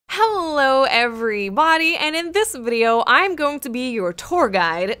Hello everybody, and in this video I'm going to be your tour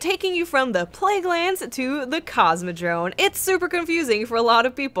guide, taking you from the Plaguelands to the Cosmodrome. It's super confusing for a lot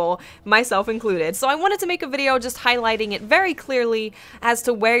of people, myself included, so I wanted to make a video just highlighting it very clearly as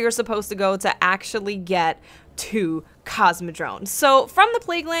to where you're supposed to go to actually get to Cosmodrome. So from the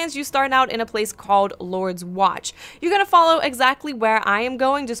Plaguelands, you start out in a place called Lord's Watch. You're going to follow exactly where I am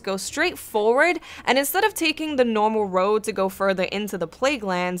going, just go straight forward, and instead of taking the normal road to go further into the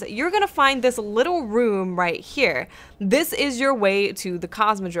Plaguelands, you're going to find this little room right here. This is your way to the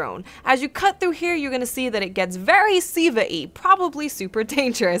Cosmodrome. As you cut through here, you're going to see that it gets very Siva-y, probably super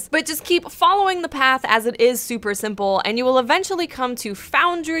dangerous, but just keep following the path as it is super simple, and you will eventually come to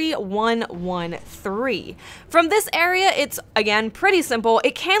Foundry 113. From this area, it's again pretty simple.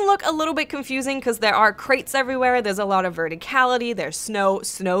 It can look a little bit confusing because there are crates everywhere, there's a lot of verticality, there's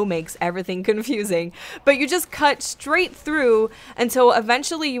snow makes everything confusing, but you just cut straight through until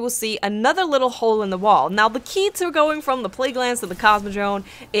eventually you will see another little hole in the wall. Now the key to going from the Plaguelands to the Cosmodrome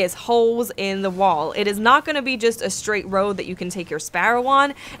is holes in the wall. It is not going to be just a straight road that you can take your sparrow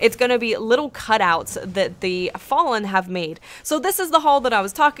on, it's going to be little cutouts that the Fallen have made. So this is the hole that I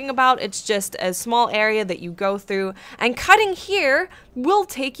was talking about. It's just a small area that you go through, and cutting here will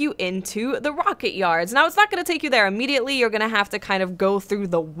take you into the rocket yards. Now it's not going to take you there immediately, you're going to have to kind of go through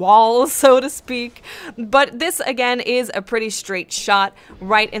the walls, so to speak, but this again is a pretty straight shot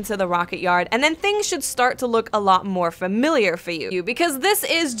right into the rocket yard, and then things should start to look a lot more familiar for you, because this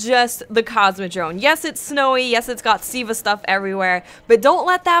is just the Cosmodrome. Yes, it's snowy, yes, it's got Siva stuff everywhere, but don't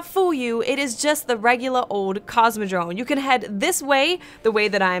let that fool you, it is just the regular old Cosmodrome. You can head this way, the way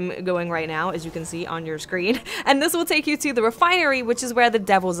that I'm going right now, as you can see on your screen, and this will take you to the refinery, which is where the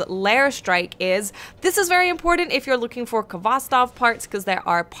Devil's Lair strike is. This is very important if you're looking for khovostov parts, because there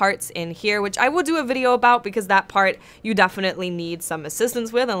are parts in here, which I will do a video about, because that part you definitely need some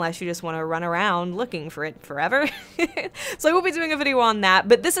assistance with, unless you just want to run around looking for it forever. So I will be doing a video on that,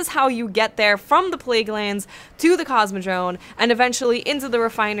 but this is how you get there from the Plaguelands to the Cosmodrome, and eventually into the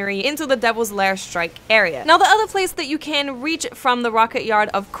refinery, into the Devil's Lair strike area. Now the other place that you can reach from the rocket yard,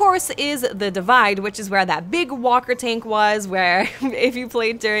 of course, is the Divide, which is where that big walker tank was, where if you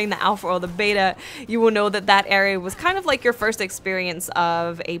played during the alpha or the beta, you will know that that area was kind of like your first experience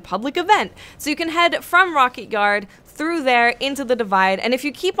of a public event. So you can head from Rocket Yard through there into the Divide, and if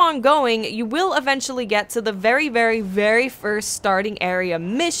you keep on going, you will eventually get to the very first starting area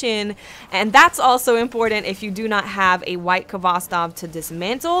mission, and that's also important if you do not have a white khovostov to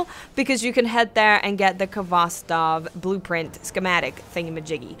dismantle, because you can head there and get the khovostov blueprint schematic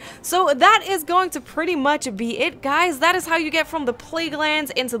thingamajiggy. So that is going to pretty much be it, guys. That is how you get from the Plaguelands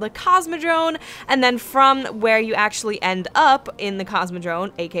into the Cosmodrome, and then from where you actually end up in the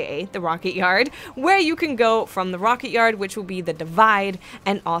Cosmodrome, aka the Rocket Yard, where you can go from the Rocket Yard, which will be the Divide,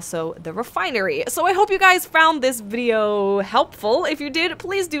 and also the refinery. So I hope you guys found this video helpful. If you did,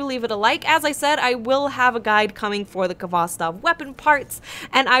 please do leave it a like. As I said, I will have a guide coming for the khovostov weapon parts,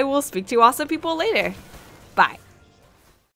 and I will speak to you awesome people later. Bye.